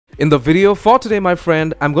In the video for today, my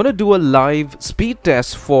friend, I'm going to do a live speed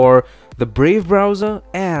test for the Brave browser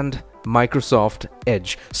and Microsoft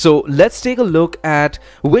Edge. So let's take a look at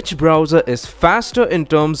which browser is faster in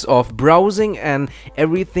terms of browsing and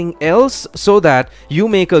everything else, so that you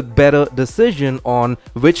make a better decision on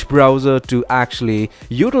which browser to actually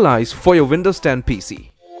utilize for your Windows 10 PC.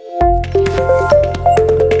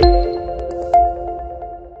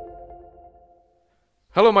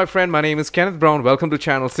 Hello my friend, my name is Kenneth Brown. Welcome to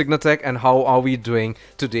channel CygnaTech, and how are we doing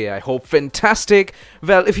today? I hope fantastic.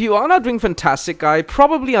 Well, if you are not doing fantastic, I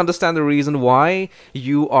probably understand the reason why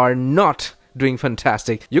you are not doing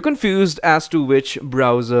fantastic. You're confused as to which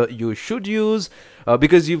browser you should use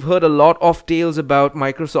because you've heard a lot of tales about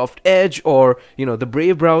Microsoft Edge or the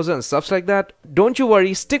Brave browser and stuff like that. Don't you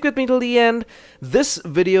worry, stick with me till the end. This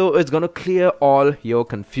video is gonna clear all your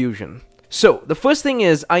confusion. So the first thing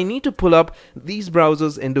is I need to pull up these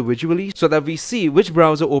browsers individually so that we see which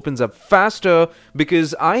browser opens up faster,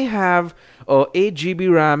 because I have a 8 GB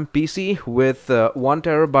RAM PC with 1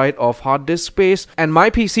 TB of hard disk space, and my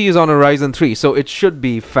PC is on a Ryzen 3, so it should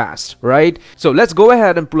be fast, right? So let's go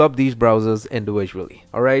ahead and pull up these browsers individually.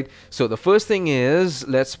 All right, so the first thing is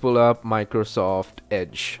let's pull up Microsoft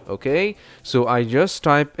Edge. Okay, so I just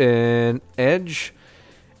type in Edge,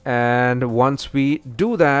 and once we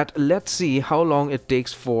do that, let's see how long it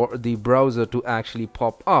takes for the browser to actually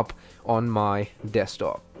pop up on my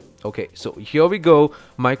desktop. Okay, so here we go.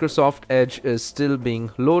 Microsoft Edge is still being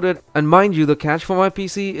loaded, and mind you, the cache for my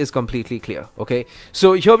PC is completely clear. Okay,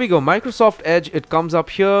 so here we go. Microsoft Edge, it comes up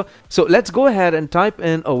here. So let's go ahead and type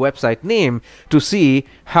in a website name to see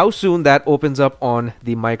how soon that opens up on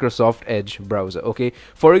the Microsoft Edge browser. Okay,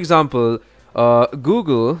 for example,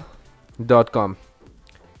 google.com.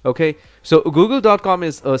 Okay, so google.com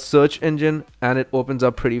is a search engine and it opens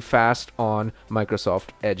up pretty fast on Microsoft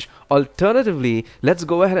Edge. Alternatively, let's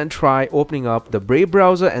go ahead and try opening up the Brave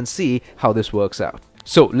browser and see how this works out.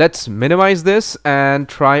 So let's minimize this and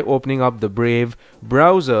try opening up the Brave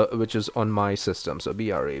browser, which is on my system. So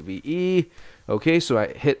BRAVE. Okay, so I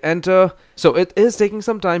hit enter. So it is taking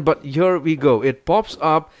some time, but here we go. It pops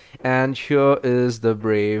up, and here is the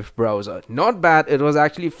Brave browser. Not bad. It was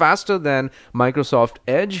actually faster than Microsoft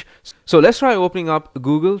Edge. So let's try opening up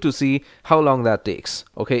Google to see how long that takes.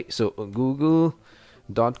 Okay, so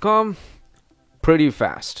google.com, pretty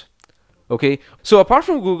fast. Okay, so apart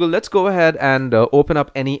from Google, let's go ahead and open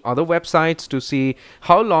up any other websites to see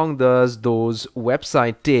how long does those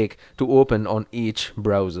websites take to open on each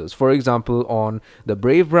browsers. For example, on the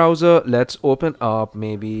Brave browser, let's open up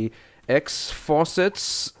maybe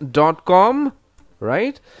xfaucets.com.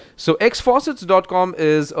 Right? So xfaucets.com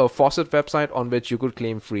is a faucet website on which you could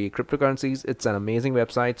claim free cryptocurrencies. It's an amazing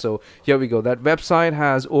website. So here we go. That website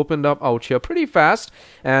has opened up out here pretty fast.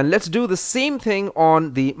 And let's do the same thing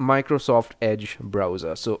on the Microsoft Edge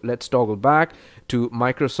browser. So let's toggle back to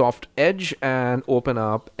Microsoft Edge and open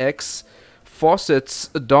up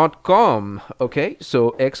xfaucets.com. Okay,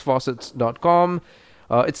 so xfaucets.com.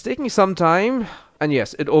 It's taking some time. And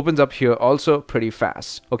yes, it opens up here also pretty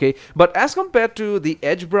fast. Okay, but as compared to the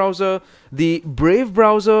Edge browser, the Brave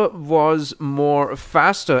browser was more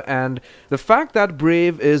faster. And the fact that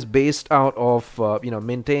Brave is based out of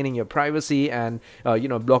maintaining your privacy and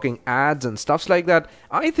blocking ads and stuff like that,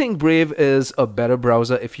 I think Brave is a better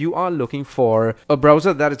browser if you are looking for a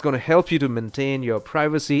browser that is going to help you to maintain your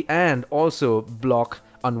privacy and also block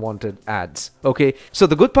unwanted ads. Okay, so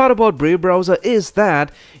the good part about Brave browser is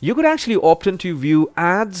that you could actually opt in to view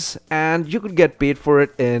ads, and you could get paid for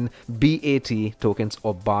it in BAT tokens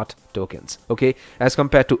or BAT tokens. Okay, as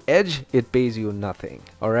compared to Edge, it pays you nothing.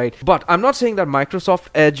 All right, but I'm not saying that Microsoft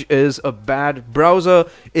Edge is a bad browser.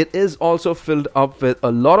 It is also filled up with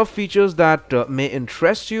a lot of features that may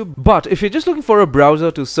interest you. But if you're just looking for a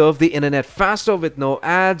browser to surf the internet faster with no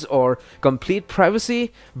ads or complete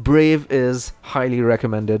privacy, Brave is highly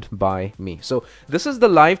recommended by me. So this is the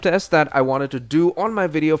live test that I wanted to do on my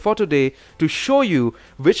video for today to show you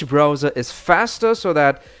which browser is faster, so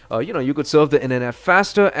that you could surf the internet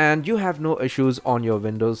faster and you have no issues on your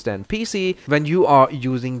Windows 10 PC when you are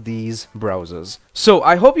using these browsers. So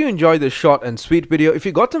I hope you enjoyed this short and sweet video. If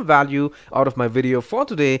you got some value out of my video for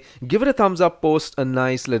today, give it a thumbs up, post a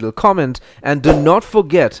nice little comment, and do not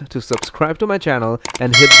forget to subscribe to my channel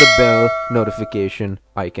and hit the bell notification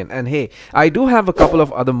icon. And hey, I do have a couple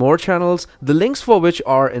of other more channels, the links for which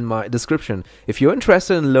are in my description. If you're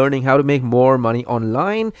interested in learning how to make more money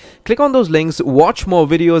online, click on those links, watch more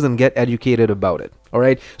videos, and get educated about it. All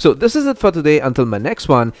right, so this is it for today. Until my next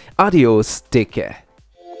one, adios, take care.